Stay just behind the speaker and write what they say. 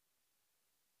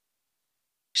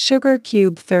Sugar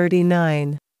cube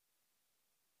 39.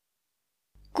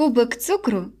 Кубик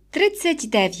цукру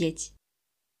 39.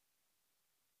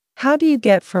 How do you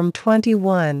get from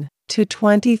 21 to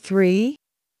 23?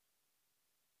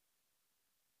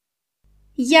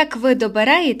 Як ви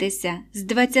добираєтеся з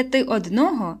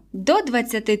 21 до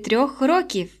 23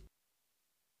 років?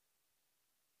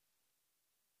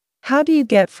 How do you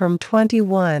get from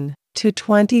 21 to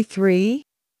 23?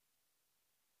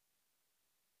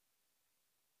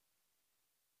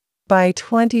 By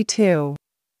 22.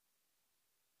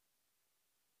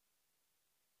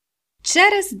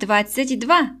 Через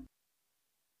 22.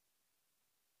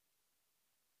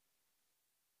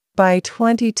 By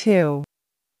 22.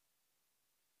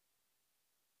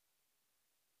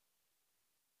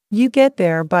 You get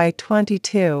there by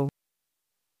 22.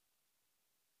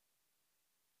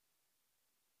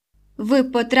 Ви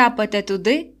потрапите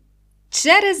туди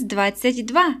через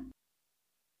 22.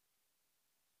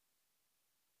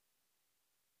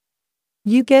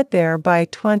 You get there by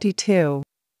 22.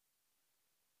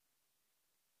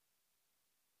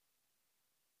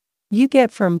 You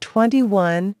get from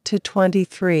 21 to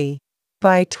 23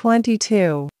 by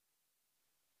 22.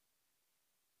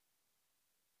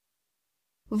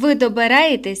 Ви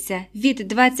добираєтеся від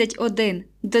 21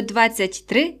 до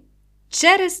 23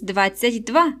 через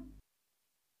 22.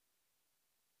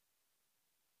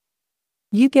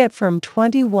 You get from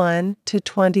 21 to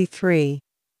 23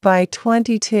 by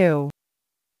 22.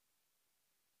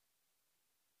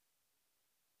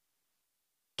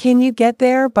 Can you get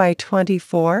there by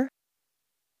 24?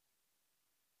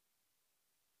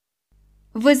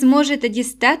 Ви зможете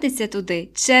дістатися туди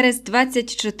через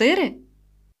 24?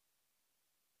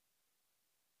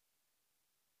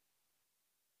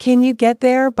 Can you get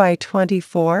there by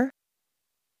 24?